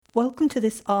Welcome to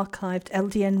this archived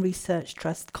LDN Research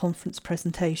Trust conference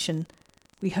presentation.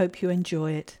 We hope you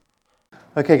enjoy it.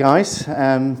 Okay guys,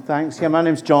 thanks. Yeah, my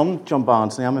name's John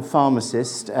Bardsley. I'm a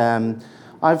pharmacist.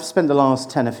 I've spent the last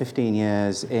 10 or 15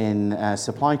 years in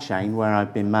supply chain where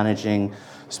I've been managing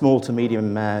small to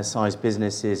medium sized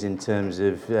businesses in terms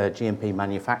of GMP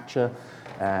manufacture,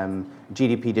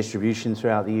 GDP distribution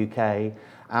throughout the UK,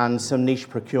 and some niche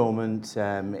procurement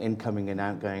incoming and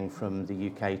outgoing from the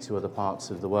UK to other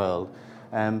parts of the world.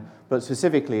 But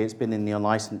specifically, it's been in the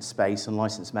unlicensed space,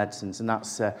 unlicensed medicines, and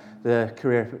that's the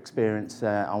career experience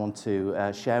I want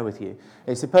to share with you.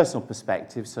 It's a personal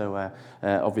perspective, so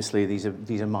obviously these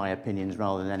are my opinions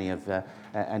rather than any of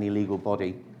any legal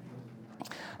body.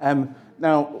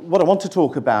 Now, what I want to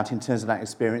talk about in terms of that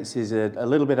experience is a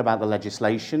little bit about the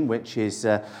legislation, which is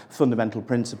fundamental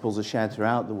principles are shared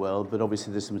throughout the world, but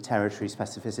obviously there's some territory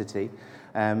specificity.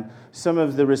 Some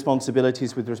of the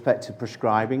responsibilities with respect to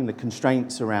prescribing, the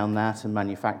constraints around that and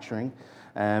manufacturing,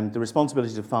 the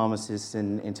responsibilities of pharmacists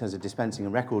in terms of dispensing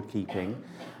and record keeping.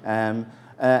 And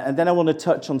then I want to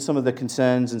touch on some of the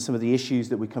concerns and some of the issues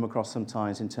that we come across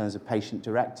sometimes in terms of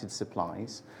patient-directed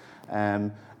supplies.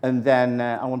 And then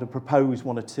I want to propose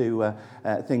one or two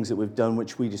things that we've done,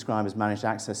 which we describe as managed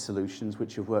access solutions,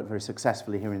 which have worked very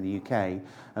successfully here in the UK,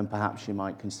 and perhaps you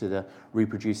might consider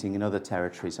reproducing in other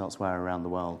territories elsewhere around the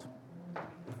world.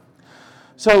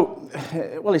 So,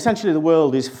 well, essentially the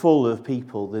world is full of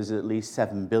people. There's at least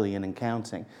 7 billion and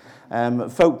counting.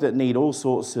 Folk that need all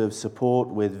sorts of support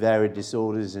with varied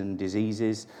disorders and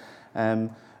diseases.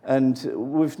 And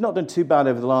we've not done too bad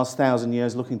over the last 1,000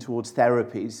 years looking towards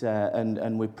therapies,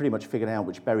 and we've pretty much figured out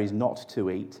which berries not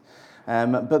to eat.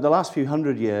 But the last few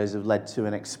hundred years have led to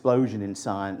an explosion in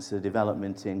science, a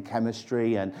development in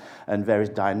chemistry and various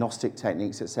diagnostic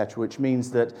techniques, etc., which means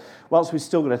that whilst we've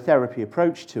still got a therapy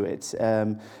approach to it,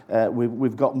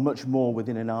 we've got much more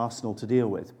within an arsenal to deal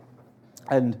with.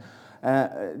 And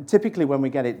typically when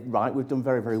we get it right, we've done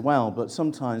very, very well, but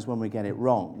sometimes when we get it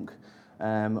wrong,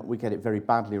 we get it very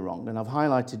badly wrong. And I've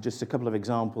highlighted just a couple of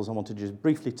examples I want to just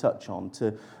briefly touch on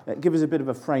to give us a bit of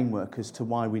a framework as to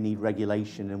why we need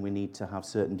regulation and we need to have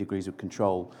certain degrees of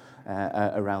control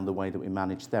around the way that we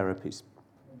manage therapies.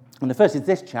 And the first is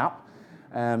this chap.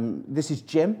 This is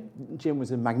Jim. Jim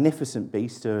was a magnificent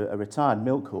beast, a retired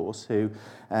milk horse who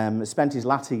spent his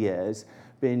latter years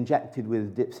being injected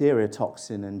with diphtheria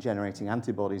toxin and generating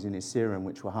antibodies in his serum,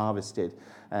 which were harvested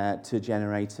to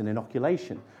generate an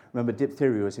inoculation. Remember,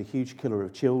 diphtheria was a huge killer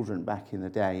of children back in the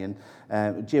day,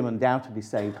 and Jim undoubtedly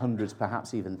saved hundreds,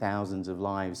 perhaps even thousands of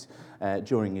lives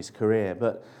during his career.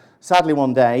 But sadly,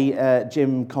 one day,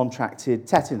 Jim contracted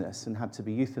tetanus and had to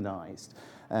be euthanized,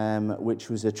 which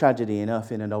was a tragedy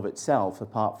enough in and of itself,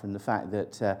 apart from the fact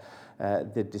that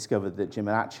they'd discovered that Jim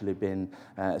had actually been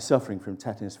suffering from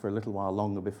tetanus for a little while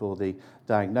longer before the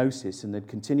diagnosis, and they'd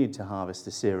continued to harvest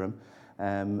the serum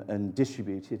and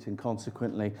distribute it, and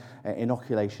consequently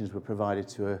inoculations were provided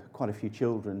to quite a few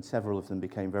children. Several of them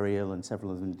became very ill and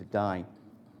several of them did die.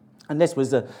 And this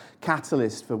was a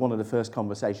catalyst for one of the first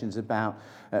conversations about,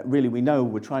 really, we know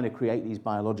we're trying to create these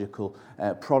biological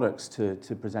products to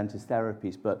present as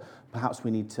therapies, but perhaps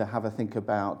we need to have a think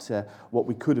about what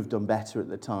we could have done better at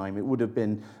the time. It would have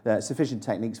been sufficient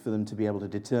techniques for them to be able to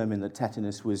determine that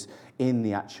tetanus was in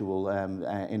the actual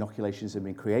inoculations that had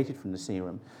been created from the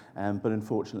serum, but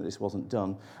unfortunately this wasn't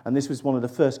done. And this was one of the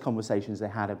first conversations they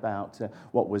had about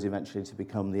what was eventually to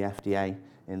become the FDA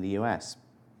in the US.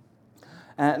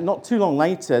 Not too long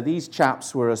later, these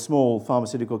chaps were a small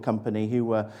pharmaceutical company who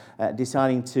were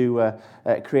deciding to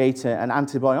create an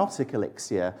antibiotic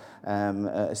elixir,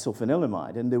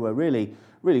 sulfanilamide, and they were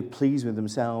really pleased with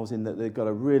themselves in that they'd got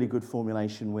a really good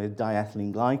formulation with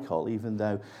diethylene glycol, even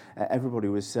though everybody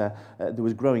was, there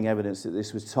was growing evidence that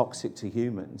this was toxic to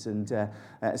humans. And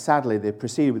sadly, they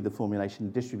proceeded with the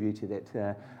formulation, distributed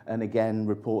it, and again,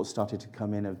 reports started to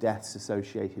come in of deaths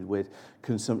associated with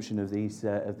consumption of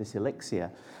this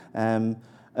elixir.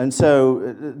 And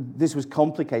so this was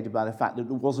complicated by the fact that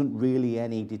there wasn't really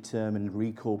any determined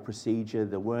recall procedure.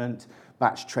 There weren't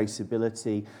batch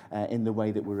traceability in the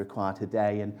way that we require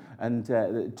today. And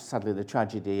sadly, the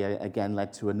tragedy again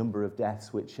led to a number of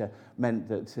deaths, which meant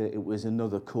that it was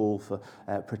another call for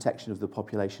protection of the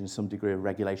population, some degree of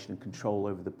regulation and control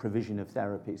over the provision of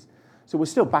therapies. So we're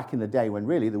still back in the day when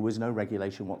really there was no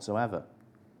regulation whatsoever.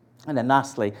 And then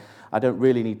lastly, I don't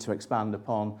really need to expand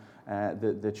upon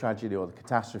the tragedy or the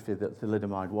catastrophe that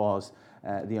thalidomide was.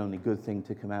 The only good thing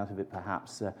to come out of it,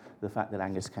 perhaps, the fact that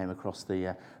Angus came across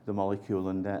the molecule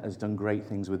and has done great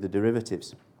things with the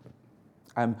derivatives.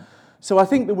 So I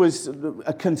think there was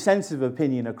a consensus of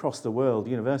opinion across the world,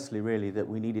 universally really, that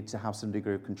we needed to have some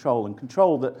degree of control, and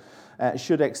control that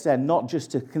should extend not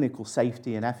just to clinical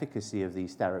safety and efficacy of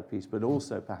these therapies, but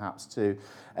also perhaps to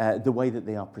the way that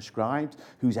they are prescribed,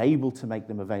 who's able to make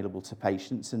them available to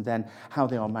patients, and then how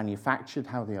they are manufactured,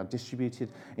 how they are distributed.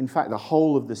 In fact, the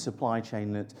whole of the supply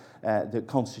chain that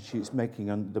constitutes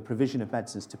making the provision of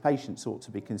medicines to patients ought to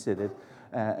be considered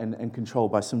and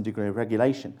controlled by some degree of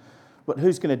regulation. But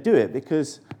who's going to do it?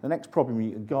 Because the next problem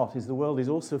you've got is the world is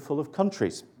also full of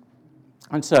countries.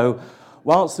 And so,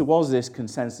 whilst there was this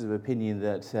consensus of opinion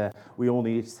that we all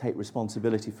needed to take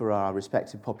responsibility for our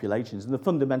respective populations, and the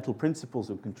fundamental principles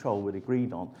of control were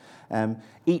agreed on,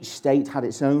 each state had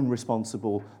its own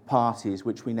responsible parties,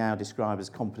 which we now describe as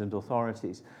competent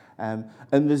authorities. And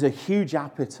there's a huge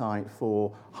appetite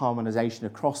for harmonisation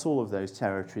across all of those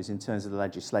territories in terms of the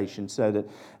legislation, so that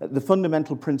the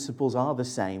fundamental principles are the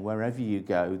same wherever you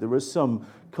go. There are some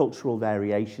cultural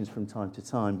variations from time to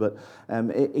time, but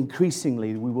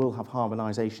increasingly we will have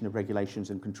harmonisation of regulations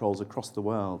and controls across the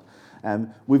world.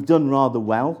 We've done rather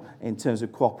well in terms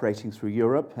of cooperating through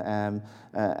Europe, and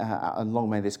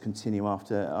long may this continue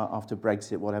after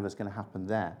Brexit, whatever's going to happen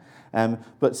there.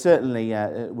 But certainly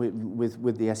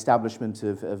with the establishment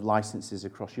of licences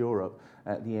across Europe,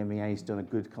 the EMEA has done a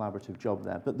good collaborative job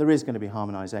there. But there is going to be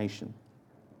harmonisation.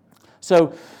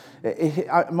 So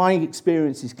my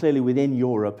experience is clearly within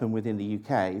Europe and within the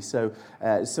UK. So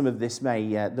some of this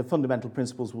the fundamental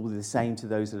principles will be the same to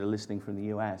those that are listening from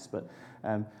the US. But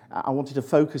I wanted to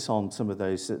focus on some of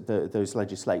those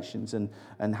legislations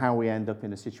and how we end up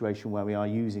in a situation where we are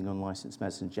using unlicensed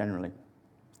medicine generally.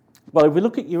 Well, if we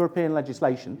look at European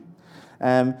legislation,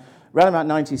 around about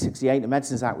 1968, the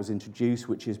Medicines Act was introduced,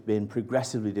 which has been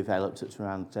progressively developed at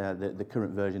around the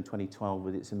current version, 2012,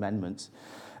 with its amendments.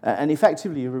 And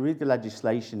effectively, if you read the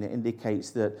legislation, it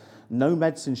indicates that no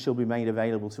medicine shall be made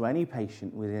available to any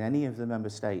patient within any of the member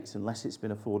states unless it's been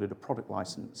afforded a product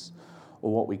license,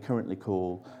 or what we currently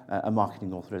call a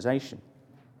marketing authorization.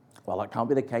 Well, that can't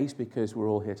be the case because we're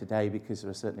all here today because there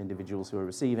are certain individuals who are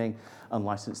receiving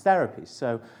unlicensed therapies.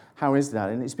 So how is that?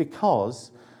 And it's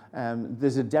because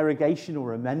there's a derogation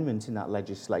or amendment in that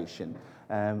legislation,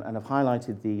 and I've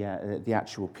highlighted the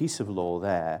actual piece of law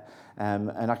there,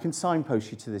 and I can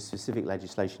signpost you to this specific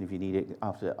legislation if you need it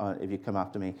if you come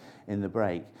after me in the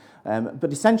break.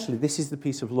 But essentially, this is the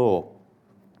piece of law,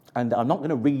 and I'm not going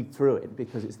to read through it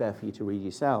because it's there for you to read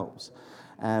yourselves.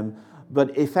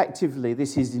 But effectively,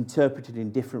 this is interpreted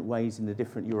in different ways in the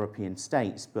different European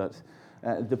states, but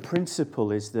the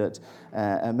principle is that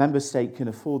a member state can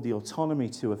afford the autonomy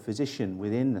to a physician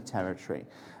within the territory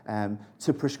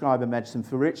to prescribe a medicine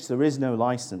for which there is no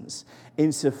license,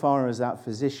 insofar as that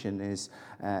physician is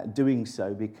doing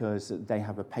so because they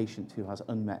have a patient who has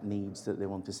unmet needs that they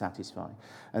want to satisfy.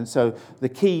 And so the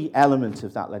key element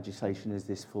of that legislation is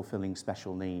this fulfilling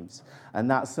special needs. And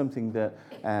that's something that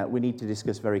we need to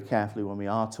discuss very carefully when we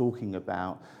are talking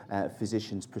about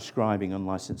physicians prescribing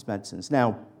unlicensed medicines.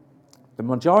 Now, the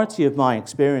majority of my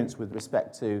experience with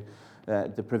respect to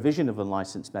the provision of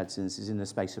unlicensed medicines is in the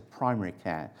space of primary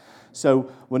care.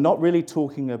 So we're not really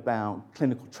talking about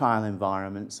clinical trial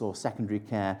environments or secondary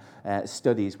care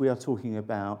studies. We are talking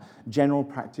about general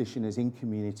practitioners in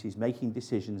communities making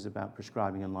decisions about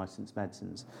prescribing unlicensed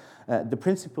medicines. The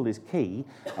principle is key,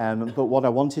 but what I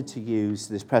wanted to use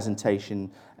this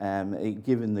presentation,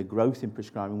 given the growth in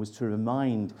prescribing, was to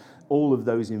remind all of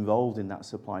those involved in that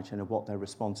supply chain of what their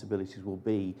responsibilities will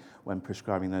be when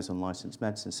prescribing those unlicensed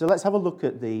medicines. So let's have a look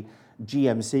at the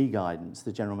GMC guidance,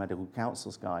 the General Medical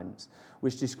Council's guidance,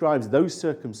 which describes those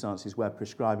circumstances where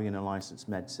prescribing an unlicensed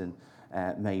medicine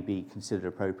may be considered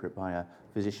appropriate by a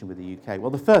physician with the UK.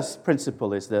 Well, the first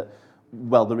principle is that,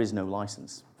 well, there is no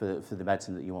license for the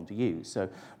medicine that you want to use. So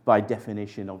by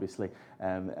definition, obviously,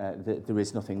 there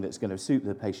is nothing that's going to suit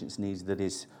the patient's needs that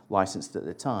is licensed at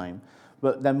the time.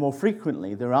 But then more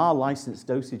frequently, there are licensed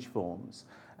dosage forms,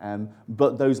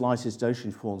 but those licensed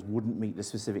dosage forms wouldn't meet the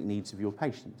specific needs of your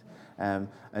patient.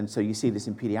 And so you see this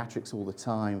in pediatrics all the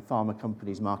time. Pharma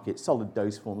companies market solid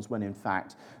dose forms when in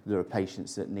fact there are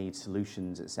patients that need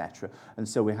solutions, etc. And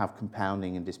so we have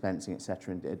compounding and dispensing,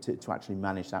 etc., to actually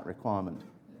manage that requirement.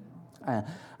 And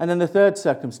then the third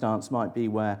circumstance might be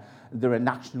where there are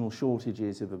national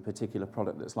shortages of a particular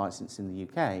product that's licensed in the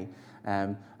UK,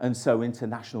 and so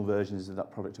international versions of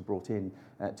that product are brought in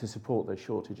to support those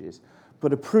shortages.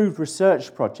 But approved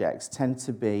research projects tend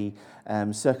to be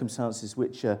circumstances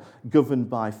which are governed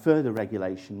by further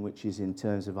regulation, which is in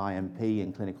terms of IMP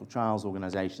and clinical trials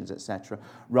organisations, etc.,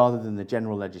 rather than the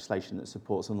general legislation that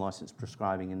supports unlicensed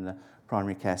prescribing in the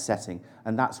primary care setting.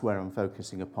 And that's where I'm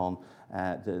focusing upon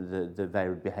the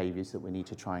varied behaviours that we need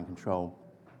to try and control.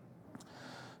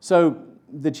 So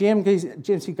the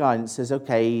GMC guidance says,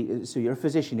 okay, so you're a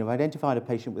physician, you've identified a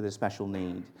patient with a special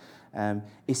need.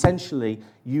 Essentially,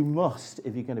 you must,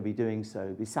 if you're going to be doing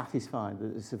so, be satisfied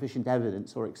that there's sufficient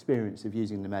evidence or experience of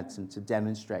using the medicine to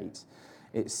demonstrate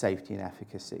its safety and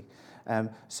efficacy.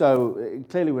 So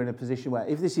clearly we're in a position where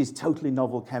if this is totally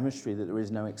novel chemistry that there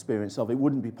is no experience of, it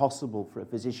wouldn't be possible for a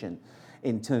physician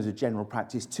in terms of general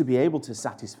practice to be able to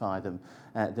satisfy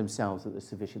themselves that there's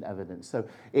sufficient evidence. So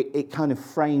it kind of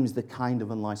frames the kind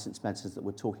of unlicensed medicines that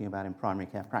we're talking about in primary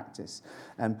care practice.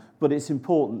 But it's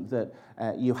important that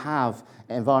you have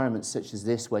environments such as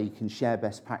this where you can share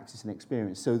best practice and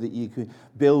experience so that you can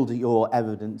build your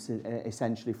evidence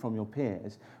essentially from your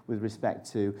peers with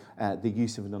respect to the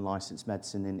use of an unlicensed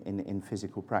medicine in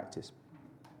physical practice.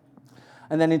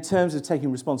 And then in terms of taking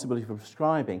responsibility for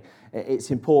prescribing,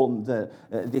 it's important that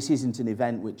this isn't an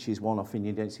event which is one-off and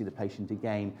you don't see the patient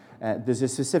again. There's a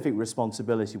specific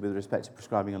responsibility with respect to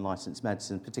prescribing unlicensed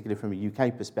medicine, particularly from a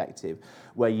UK perspective,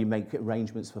 where you make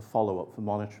arrangements for follow-up, for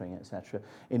monitoring, etc.,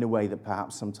 in a way that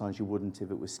perhaps sometimes you wouldn't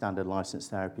if it was standard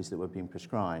licensed therapies that were being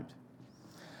prescribed.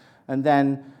 And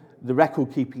then the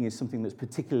record keeping is something that's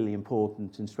particularly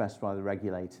important and stressed by the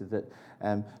regulator, that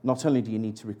not only do you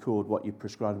need to record what you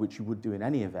prescribed, which you would do in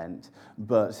any event,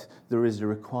 but there is a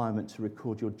requirement to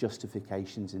record your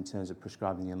justifications in terms of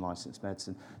prescribing the unlicensed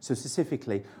medicine. So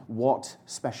specifically, what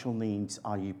special needs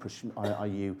are you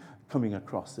coming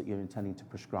across that you're intending to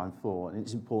prescribe for? And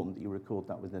it's important that you record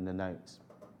that within the notes.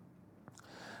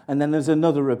 And then there's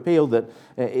another appeal that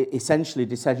essentially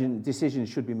decisions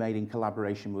should be made in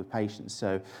collaboration with patients.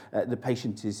 So the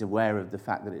patient is aware of the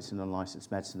fact that it's an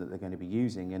unlicensed medicine that they're going to be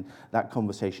using, and that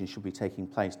conversation should be taking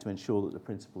place to ensure that the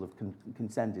principle of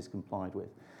consent is complied with.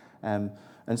 And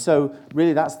so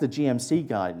really that's the GMC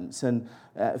guidance. And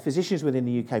physicians within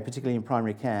the UK, particularly in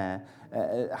primary care,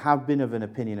 have been of an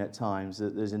opinion at times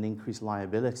that there's an increased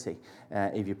liability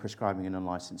if you're prescribing an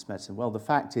unlicensed medicine. Well, the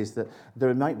fact is that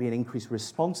there might be an increased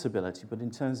responsibility, but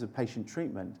in terms of patient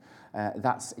treatment,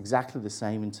 that's exactly the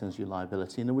same in terms of your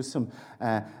liability. And there was some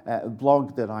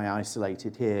blog that I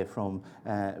isolated here from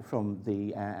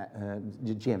the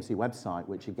GMC website,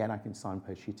 which again I can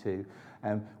signpost you to,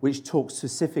 which talks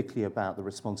specifically about the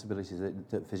responsibilities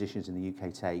that physicians in the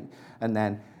UK take, and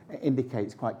then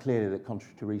indicates quite clearly that,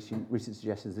 contrary to recent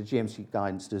suggestions, the GMC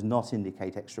guidance does not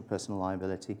indicate extra personal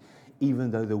liability, even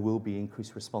though there will be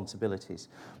increased responsibilities.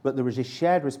 But there is a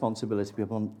shared responsibility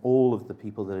upon all of the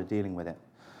people that are dealing with it.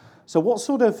 So what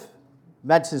sort of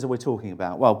medicines are we talking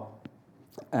about? Well,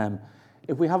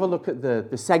 if we have a look at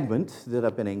the segment that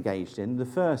I've been engaged in, the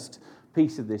first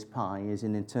piece of this pie is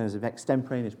in terms of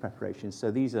extemporaneous preparations.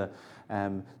 So these are,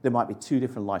 there might be two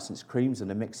different licensed creams and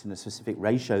they're mixed in a specific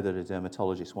ratio that a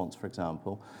dermatologist wants, for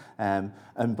example. And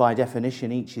by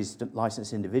definition, each is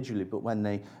licensed individually, but when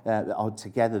they are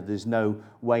together, there's no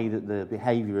way that the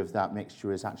behaviour of that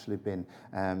mixture has actually been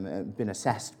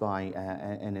assessed by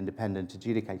an independent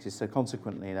adjudicator. So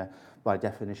consequently, they're by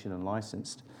definition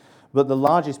unlicensed. But the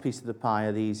largest piece of the pie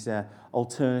are these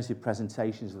alternative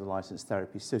presentations of the licensed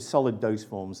therapies. So solid dose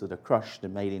forms that are crushed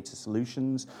and made into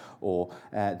solutions, or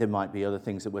there might be other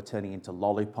things that we're turning into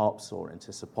lollipops or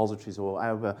into suppositories, or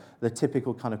however the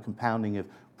typical kind of compounding of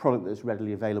product that's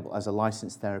readily available as a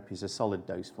licensed therapy is a solid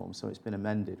dose form, so it's been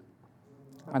amended.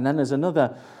 And then there's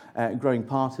another growing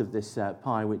part of this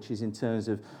pie, which is in terms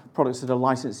of products that are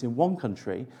licensed in one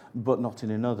country but not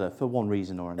in another for one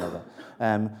reason or another.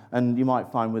 And you might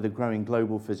find with a growing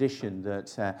global physician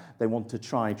that they want to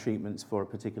try treatments for a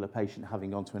particular patient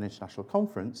having gone to an international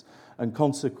conference, and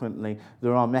consequently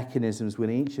there are mechanisms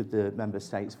within each of the member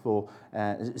states for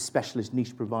specialist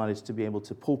niche providers to be able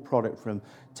to pull product from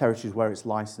territories where it's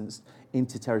licensed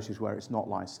into territories where it's not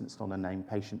licensed on a named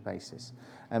patient basis.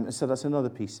 So that's another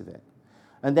piece of it.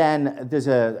 And then there's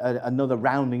another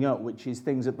rounding up, which is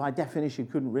things that by definition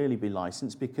couldn't really be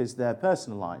licensed because they're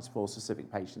personalised for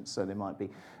specific patients. So there might be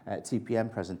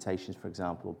TPM presentations, for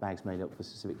example, or bags made up for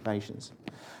specific patients.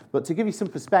 But to give you some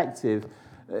perspective,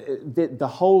 the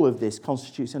whole of this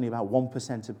constitutes only about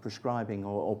 1% of prescribing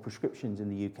or prescriptions in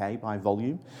the UK by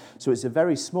volume. So it's a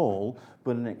very small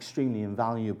but an extremely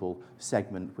invaluable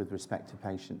segment with respect to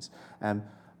patients.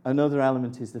 Another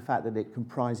element is the fact that it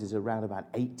comprises around about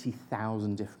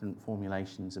 80,000 different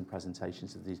formulations and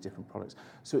presentations of these different products.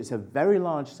 So it's a very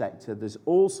large sector. There's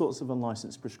all sorts of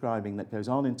unlicensed prescribing that goes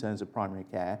on in terms of primary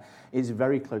care. It's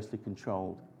very closely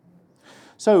controlled.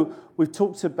 So we've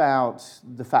talked about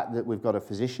the fact that we've got a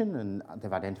physician and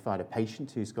they've identified a patient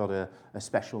who's got a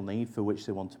special need for which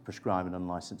they want to prescribe an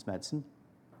unlicensed medicine.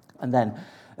 And then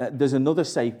there's another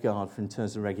safeguard in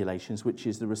terms of regulations, which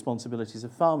is the responsibilities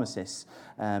of pharmacists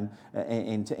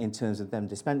in terms of them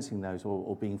dispensing those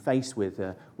or being faced with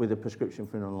a prescription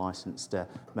for an unlicensed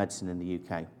medicine in the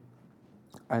UK.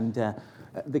 And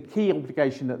the key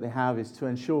obligation that they have is to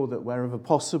ensure that wherever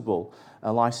possible,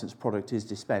 a licensed product is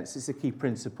dispensed. It's a key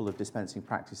principle of dispensing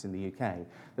practice in the UK,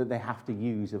 that they have to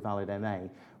use a valid MA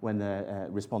when they're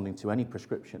responding to any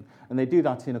prescription. And they do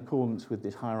that in accordance with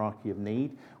this hierarchy of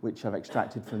need, which I've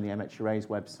extracted from the MHRA's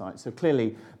website. So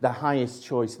clearly, the highest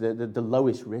choice, the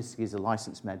lowest risk is a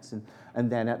licensed medicine. And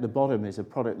then at the bottom is a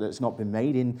product that's not been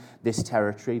made in this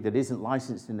territory, that isn't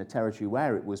licensed in the territory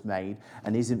where it was made,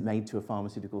 and isn't made to a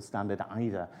pharmaceutical standard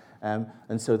either.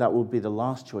 And so that would be the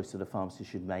last choice that a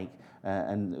pharmacist should make,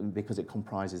 and because it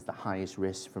comprises the highest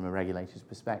risk from a regulator's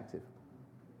perspective.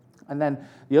 And then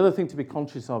the other thing to be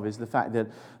conscious of is the fact that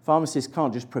pharmacists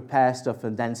can't just prepare stuff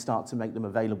and then start to make them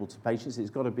available to patients. It's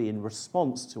got to be in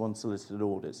response to unsolicited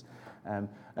orders. And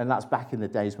that's back in the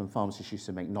days when pharmacists used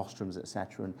to make nostrums,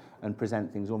 etc., and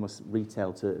present things almost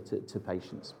retail to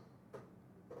patients.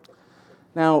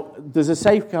 Now, there's a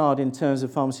safeguard in terms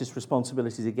of pharmacist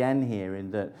responsibilities again here,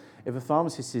 in that if a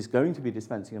pharmacist is going to be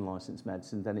dispensing unlicensed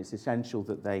medicine, then it's essential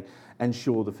that they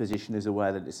ensure the physician is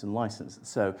aware that it's unlicensed.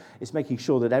 So it's making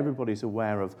sure that everybody's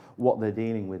aware of what they're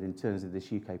dealing with in terms of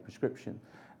this UK prescription.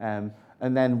 And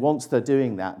then once they're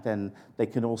doing that, then they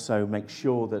can also make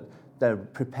sure that they're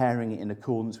preparing it in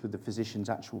accordance with the physician's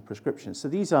actual prescription. So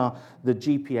these are the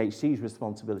GPHC's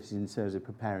responsibilities in terms of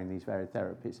preparing these various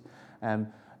therapies.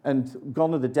 And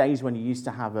gone are the days when you used to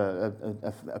have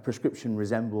a prescription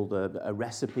resembled a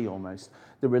recipe almost.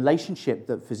 The relationship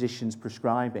that physicians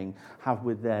prescribing have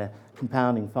with their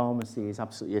compounding pharmacy is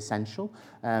absolutely essential,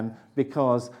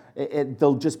 because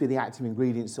they'll just be the active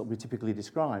ingredients that will be typically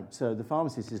described. So the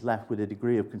pharmacist is left with a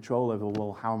degree of control over,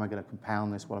 well, how am I going to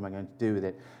compound this? What am I going to do with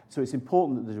it? So it's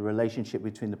important that there's a relationship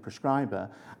between the prescriber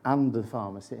and the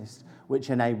pharmacist, which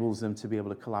enables them to be able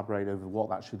to collaborate over what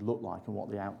that should look like and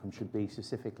what the outcome should be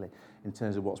specifically in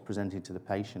terms of what's presented to the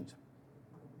patient.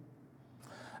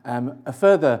 A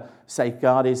further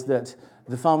safeguard is that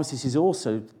the pharmacist is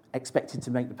also expected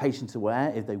to make the patient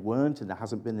aware, if they weren't and there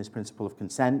hasn't been this principle of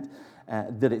consent,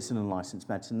 that it's an unlicensed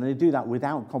medicine. And they do that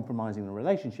without compromising the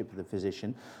relationship with the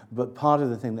physician, but part of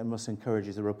the thing that must encourage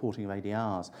is the reporting of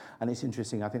ADRs. And it's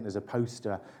interesting, I think there's a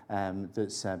poster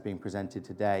that's being presented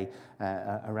today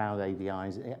around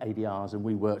ADRs, and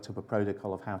we worked up a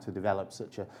protocol of how to develop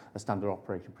such a standard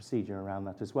operating procedure around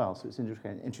that as well. So it's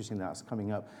interesting that's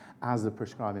coming up as the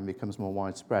prescribing becomes more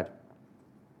widespread.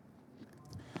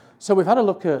 So we've had a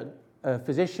look at a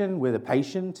physician with a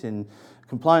patient in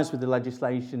compliance with the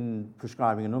legislation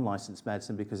prescribing an unlicensed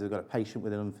medicine because they've got a patient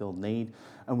with an unfilled need,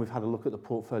 and we've had a look at the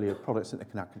portfolio of products that they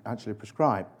can actually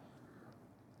prescribe.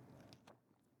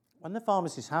 When the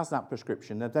pharmacist has that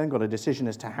prescription, they've then got a decision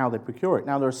as to how they procure it.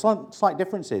 Now, there are slight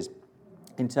differences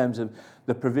in terms of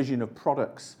the provision of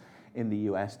products in the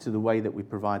US to the way that we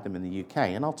provide them in the UK,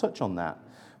 and I'll touch on that.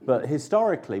 But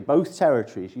historically, both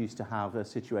territories used to have a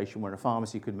situation where a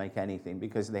pharmacy could make anything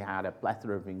because they had a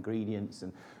plethora of ingredients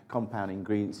and compound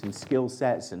ingredients and skill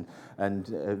sets and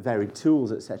varied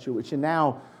tools, etc., which are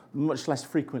now much less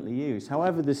frequently used.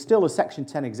 However, there's still a Section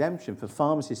 10 exemption for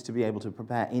pharmacists to be able to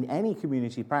prepare in any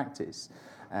community practice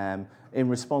in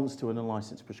response to an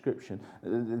unlicensed prescription.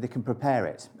 They can prepare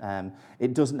it.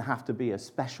 It doesn't have to be a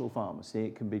special pharmacy.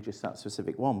 It can be just that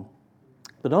specific one.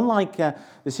 But unlike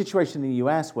the situation in the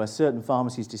US where certain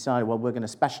pharmacies decided, well, we're going to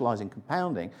specialize in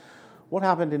compounding, what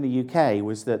happened in the UK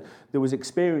was that there was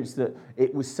experience that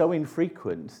it was so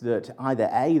infrequent that either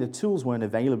A, the tools weren't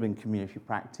available in community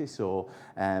practice, or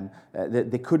that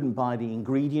they couldn't buy the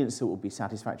ingredients that would be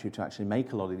satisfactory to actually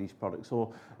make a lot of these products,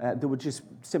 or there were just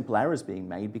simple errors being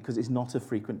made because it's not a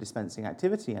frequent dispensing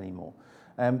activity anymore.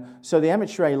 So the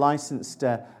MHRA licensed,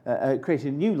 created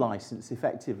a new license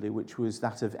effectively, which was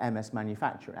that of MS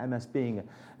Manufacturer, MS being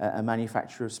a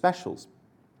manufacturer of specials.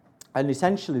 And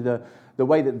essentially, the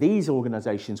way that these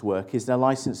organisations work is they're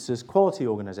licensed as quality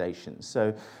organisations.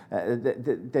 So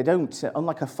they don't,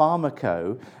 unlike a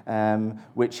pharmaco,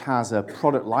 which has a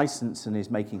product licence and is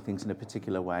making things in a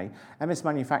particular way, MS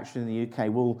Manufacturing in the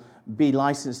UK will be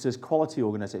licensed as quality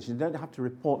organisations. They don't have to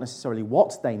report necessarily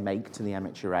what they make to the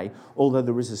MHRA, although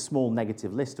there is a small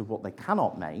negative list of what they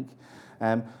cannot make.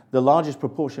 The largest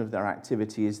proportion of their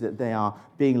activity is that they are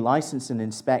being licensed and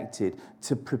inspected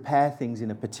to prepare things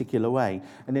in a particular way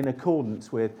and in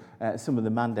accordance with some of the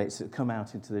mandates that come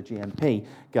out into the GMP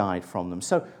guide from them.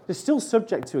 So they're still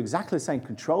subject to exactly the same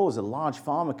control as a large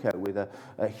pharmaco with a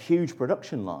huge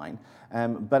production line,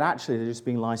 but actually they're just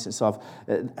being licensed of.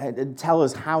 Tell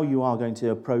us how you are going to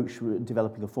approach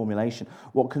developing a formulation,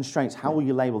 what constraints, how will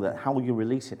you label that, how will you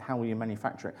release it, how will you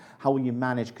manufacture it, how will you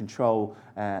manage control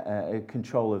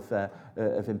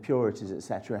of impurities,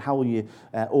 etc. How will you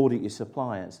audit your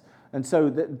suppliers? And so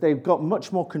they've got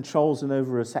much more controls than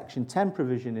over a Section 10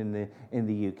 provision in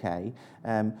the UK,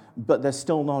 but they're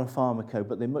still not a pharmaco,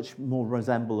 but they much more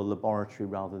resemble a laboratory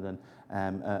rather than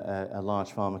a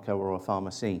large pharmaco or a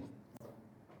pharmacy.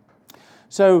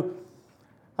 So,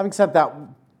 having said that,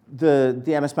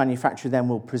 the MS manufacturer then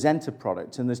will present a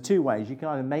product, and there's two ways. You can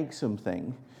either make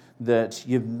something that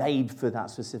you've made for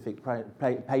that specific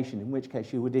patient, in which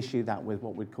case you would issue that with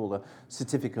what we'd call a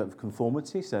certificate of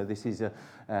conformity. So this is a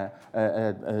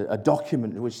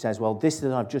document which says, well, this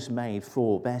that I've just made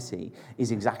for Betty is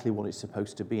exactly what it's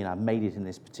supposed to be, and I've made it in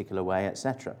this particular way,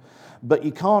 etc. But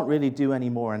you can't really do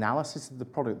any more analysis of the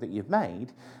product that you've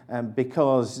made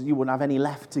because you wouldn't have any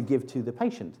left to give to the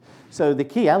patient. So the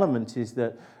key element is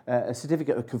that a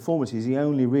certificate of conformity is the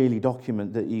only really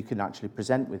document that you can actually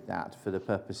present with that for the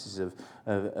purposes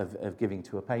of giving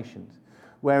to a patient.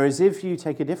 Whereas if you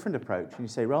take a different approach and you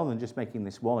say, rather than just making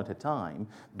this one at a time,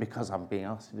 because I'm being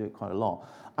asked to do it quite a lot,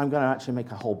 I'm going to actually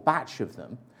make a whole batch of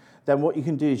them, then what you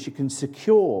can do is you can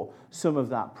secure some of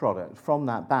that product from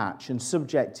that batch and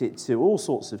subject it to all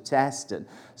sorts of tests and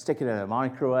stick it in a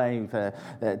microwave,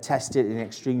 test it in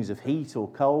extremes of heat or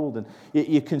cold, and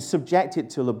you can subject it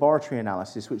to laboratory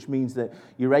analysis, which means that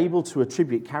you're able to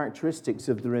attribute characteristics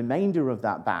of the remainder of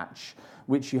that batch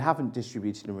which you haven't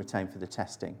distributed and retained for the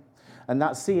testing. And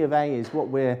that C of A is what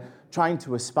we're trying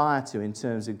to aspire to in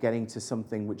terms of getting to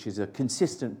something which is a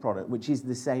consistent product, which is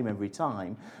the same every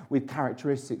time, with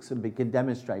characteristics that we can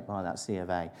demonstrate by that C of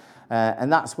A.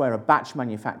 And that's where a batch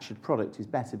manufactured product is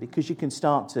better, because you can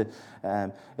start to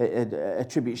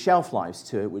attribute shelf lives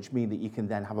to it, which mean that you can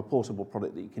then have a portable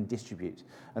product that you can distribute.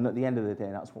 And at the end of the day,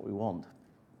 that's what we want.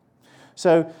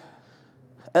 So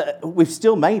we've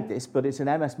still made this, but it's an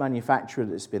MS manufacturer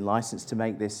that's been licensed to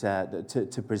make this,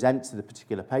 to present to the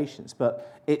particular patients,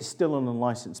 but it's still an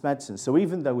unlicensed medicine. So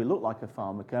even though we look like a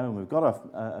pharmaco and we've got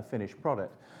a finished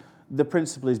product, the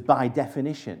principle is by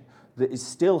definition that it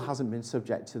still hasn't been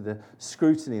subject to the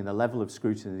scrutiny and the level of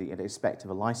scrutiny that you'd expect of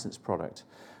a licensed product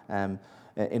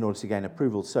in order to gain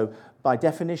approval. So by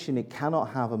definition, it cannot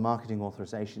have a marketing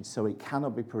authorization, so it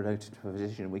cannot be promoted to a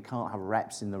physician. We can't have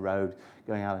reps in the road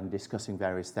going out and discussing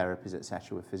various therapies,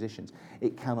 etc. with physicians.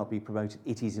 It cannot be promoted.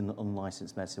 It is an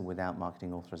unlicensed medicine without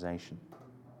marketing authorization.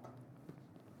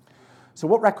 So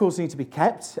what records need to be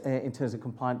kept in terms of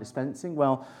compliant dispensing?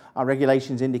 Well, our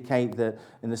regulations indicate that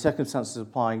in the circumstances of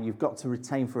applying, you've got to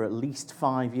retain for at least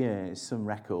 5 years some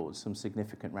records, some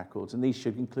significant records, and these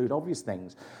should include obvious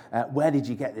things. Where did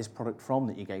you get this product from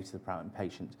that you gave to the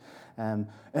patient?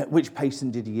 Which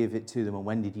patient did you give it to them, and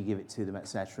when did you give it to them,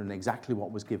 etc., and exactly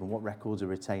what was given, what records are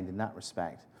retained in that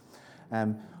respect.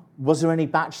 Was there any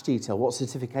batch detail? What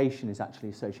certification is actually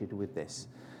associated with this?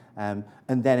 And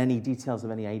then any details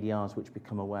of any ADRs which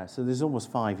become aware. So there's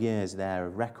almost 5 years there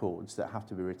of records that have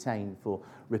to be retained for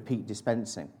repeat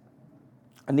dispensing.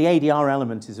 And the ADR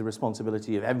element is a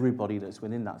responsibility of everybody that's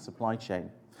within that supply chain.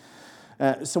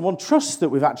 So one trust that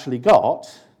we've actually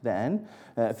got then,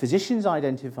 physicians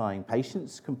identifying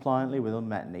patients compliantly with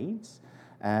unmet needs,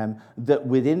 that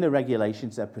within the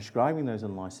regulations they're prescribing those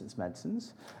unlicensed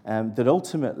medicines, that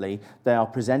ultimately they are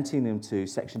presenting them to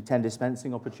Section 10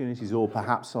 dispensing opportunities, or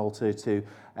perhaps also to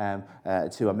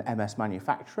a MS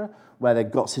manufacturer, where they've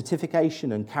got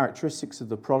certification and characteristics of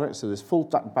the product, so there's full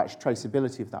batch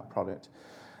traceability of that product.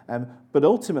 But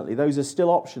ultimately, those are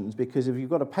still options, because if you've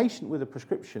got a patient with a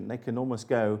prescription, they can almost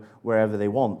go wherever they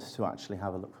want to actually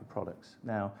have a look for products.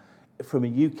 Now, from a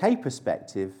UK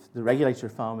perspective, the regulator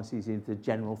of pharmacies is the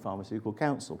General Pharmaceutical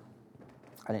Council.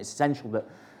 And it's essential that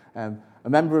A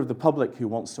member of the public who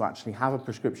wants to actually have a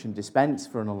prescription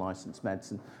dispensed for an unlicensed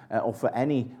medicine or for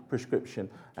any prescription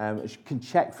can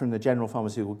check from the General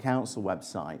Pharmaceutical Council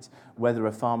website whether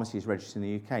a pharmacy is registered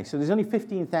in the UK. So there's only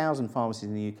 15,000 pharmacies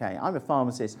in the UK. I'm a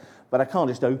pharmacist, but I can't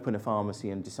just open a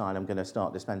pharmacy and decide I'm going to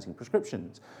start dispensing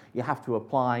prescriptions. You have to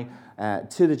apply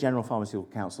to the General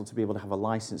Pharmaceutical Council to be able to have a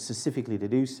license specifically to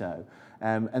do so.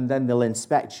 And then they'll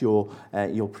inspect your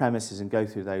premises and go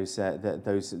through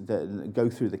go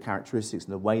through the characteristics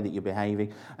and the way that you're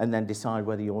behaving, and then decide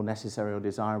whether you're necessary or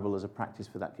desirable as a practice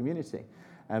for that community.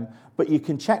 But you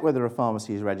can check whether a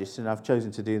pharmacy is registered. I've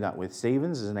chosen to do that with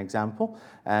Stevens as an example,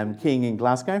 King in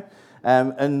Glasgow.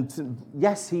 And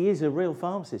yes, he is a real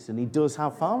pharmacist, and he does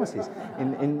have pharmacies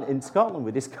in Scotland,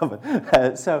 we discovered.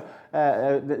 So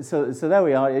there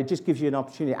we are. It just gives you an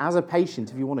opportunity. As a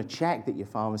patient, if you want to check that your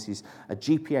pharmacies, a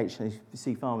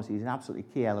GPHC pharmacy is an absolutely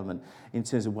key element in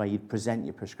terms of where you present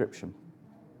your prescription.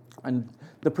 And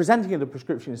the presenting of the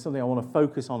prescription is something I want to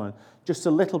focus on just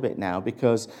a little bit now,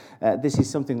 because this is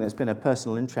something that's been a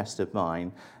personal interest of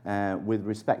mine with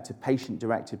respect to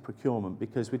patient-directed procurement,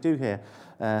 because we do hear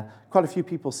quite a few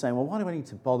people saying, well, why do I need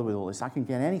to bother with all this? I can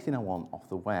get anything I want off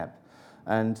the web.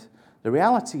 And the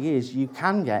reality is you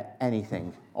can get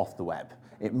anything off the web.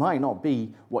 It might not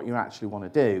be what you actually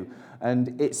want to do,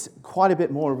 and it's quite a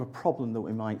bit more of a problem than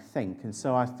we might think. And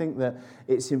so I think that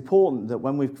it's important that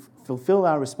when we fulfill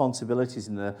our responsibilities,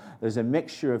 and there's a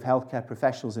mixture of healthcare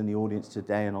professionals in the audience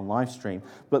today and on live stream,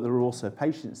 but there are also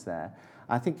patients there,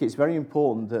 I think it's very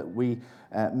important that we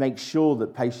make sure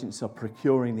that patients are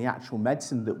procuring the actual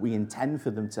medicine that we intend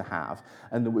for them to have,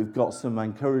 and that we've got some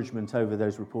encouragement over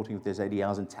those reporting of those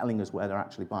ADRs and telling us where they're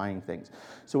actually buying things.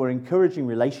 So we're encouraging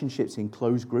relationships in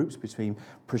closed groups between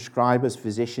prescribers,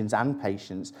 physicians, and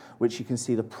patients, which you can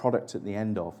see the product at the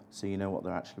end of, so you know what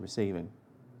they're actually receiving.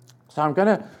 So I'm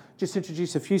going to just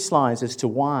introduce a few slides as to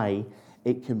why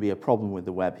it can be a problem with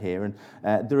the web here.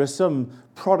 And there are some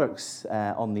products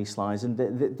on these slides, and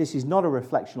this is not a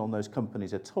reflection on those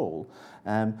companies at all,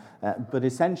 but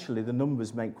essentially the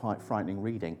numbers make quite frightening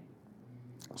reading.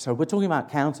 So we're talking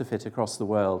about counterfeit across the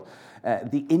world.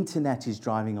 The internet is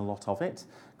driving a lot of it.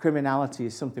 Criminality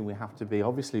is something we have to be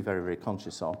obviously very, very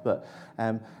conscious of, but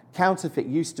counterfeit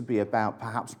used to be about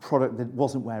perhaps product that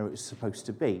wasn't where it was supposed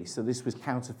to be. So this was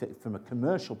counterfeit from a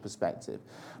commercial perspective,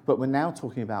 but we're now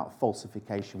talking about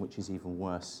falsification, which is even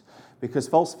worse, because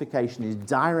falsification is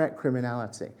direct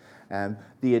criminality.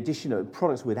 The addition of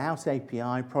products without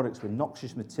API, products with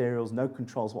noxious materials, no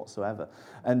controls whatsoever,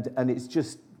 and it's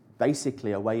just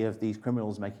basically a way of these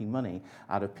criminals making money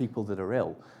out of people that are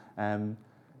ill.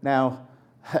 Now,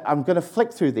 I'm going to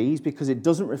flick through these because it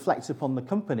doesn't reflect upon the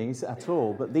companies at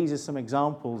all, but these are some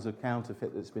examples of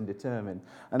counterfeit that's been determined.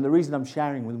 And the reason I'm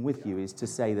sharing them with you is to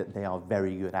say that they are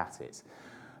very good at it.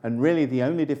 And really the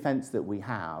only defense that we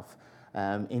have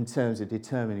in terms of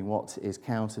determining what is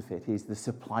counterfeit is the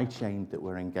supply chain that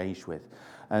we're engaged with.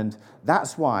 And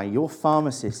that's why your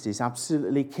pharmacist is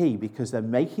absolutely key, because they're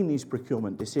making these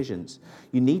procurement decisions.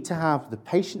 You need to have, the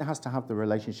patient has to have the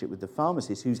relationship with the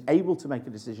pharmacist who's able to make a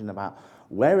decision about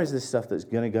where is the stuff that's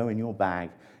going to go in your bag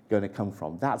going to come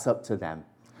from. That's up to them.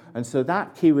 And so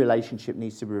that key relationship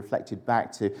needs to be reflected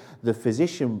back to the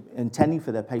physician intending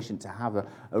for their patient to have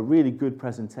a really good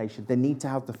presentation. They need to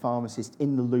have the pharmacist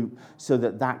in the loop so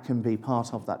that that can be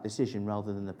part of that decision,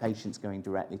 rather than the patients going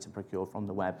directly to procure from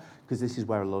the web, because this is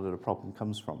where a lot of the problem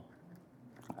comes from.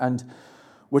 And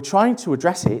we're trying to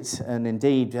address it, and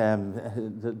indeed,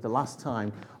 the last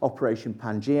time Operation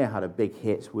Pangea had a big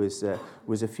hit was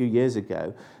a few years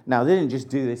ago. Now, they didn't just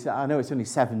do this. I know it's only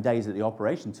 7 days that the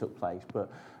operation took place,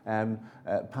 but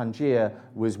Pangea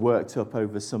was worked up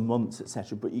over some months,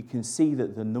 etc. But you can see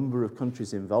that the number of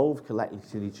countries involved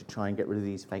collectively to try and get rid of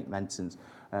these fake medicines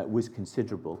was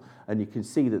considerable. And you can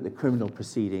see that the criminal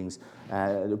proceedings,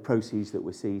 the proceeds that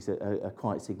were seized are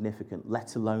quite significant,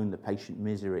 let alone the patient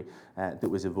misery that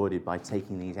was avoided by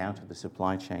taking these out of the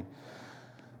supply chain.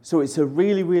 So it's a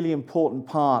really, really important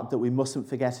part that we mustn't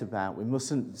forget about. We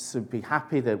mustn't be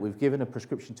happy that we've given a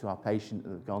prescription to our patient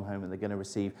and they've gone home and they're going to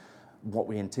receive what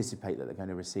we anticipate that they're going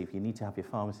to receive. You need to have your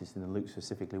pharmacist in the loop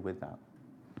specifically with that.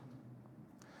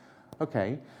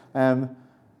 Okay.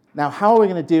 Now, how are we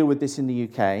going to deal with this in the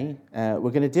UK?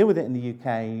 We're going to deal with it in the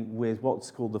UK with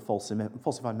what's called the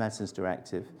Falsified Medicines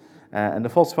Directive. And the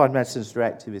Falsified Medicines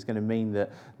Directive is going to mean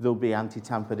that there'll be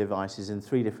anti-tamper devices and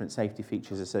 3 different safety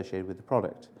features associated with the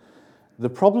product. The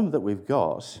problem that we've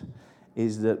got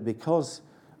is that because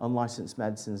unlicensed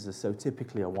medicines are so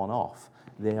typically a one-off,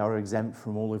 they are exempt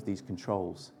from all of these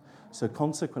controls. So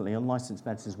consequently, unlicensed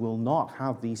medicines will not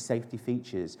have these safety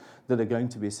features that are going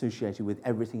to be associated with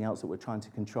everything else that we're trying to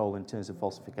control in terms of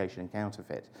falsification and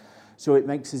counterfeit. So it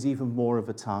makes us even more of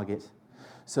a target.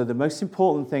 So the most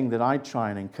important thing that I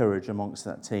try and encourage amongst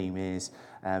that team is,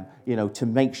 to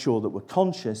make sure that we're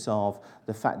conscious of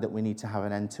the fact that we need to have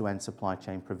an end-to-end supply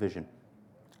chain provision.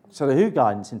 So the WHO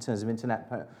guidance in terms of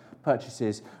internet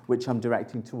purchases, which I'm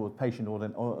directing toward patient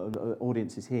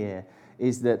audiences here,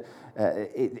 is that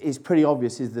it's pretty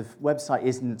obvious if the website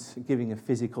isn't giving a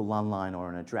physical landline or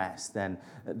an address, then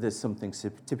there's something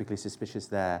typically suspicious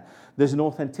there. There's an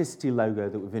authenticity logo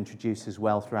that we've introduced as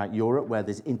well throughout Europe, where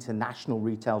there's international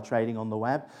retail trading on the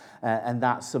web, and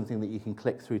that's something that you can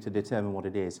click through to determine what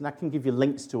it is. And I can give you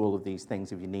links to all of these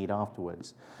things if you need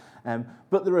afterwards.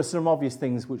 But there are some obvious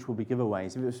things which will be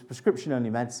giveaways. If it was prescription-only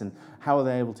medicine, how are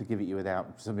they able to give it you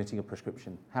without submitting a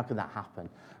prescription? How can that happen?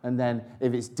 And then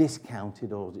if it's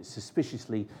discounted or it's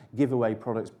suspiciously giveaway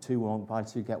products, buy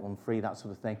two, get one free, that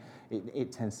sort of thing,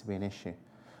 it tends to be an issue.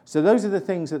 So those are the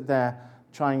things that they're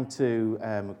trying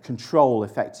to control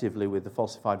effectively with the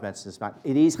Falsified Medicines Act.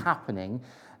 It is happening.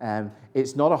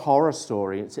 It's not a horror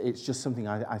story. It's just something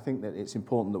I think that it's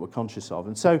important that we're conscious of.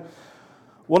 And so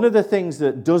one of the things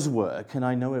that does work, and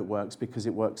I know it works because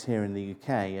it works here in the UK,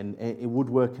 and it would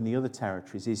work in the other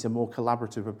territories, is a more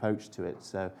collaborative approach to it.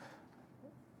 So,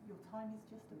 your time is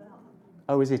just about up.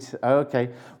 Oh, is it? Oh,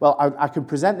 okay. Well, I can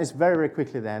present this very, very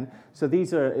quickly then. So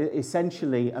these are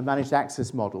essentially a managed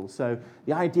access model. So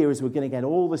the idea is we're going to get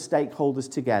all the stakeholders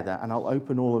together, and I'll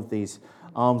open all of these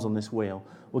arms on this wheel.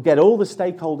 We'll get all the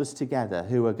stakeholders together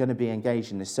who are going to be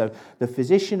engaged in this. So the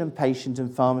physician and patient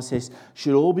and pharmacist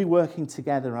should all be working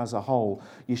together as a whole.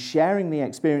 You're sharing the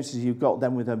experiences you've got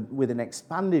then with an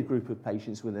expanded group of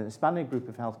patients, with an expanded group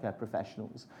of healthcare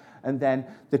professionals. And then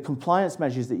the compliance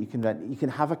measures that you can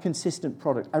have a consistent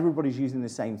product. Everybody's using the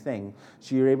same thing,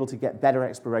 so you're able to get better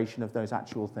exploration of those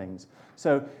actual things.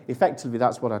 So effectively,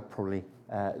 that's what I'd probably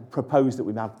propose, that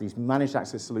we have these managed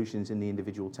access solutions in the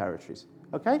individual territories.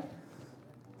 Okay?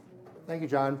 Thank you,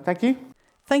 John. Thank you.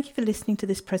 Thank you for listening to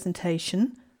this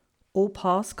presentation. All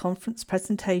past conference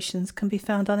presentations can be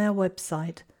found on our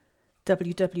website,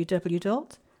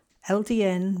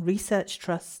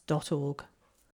 www.ldnresearchtrust.org.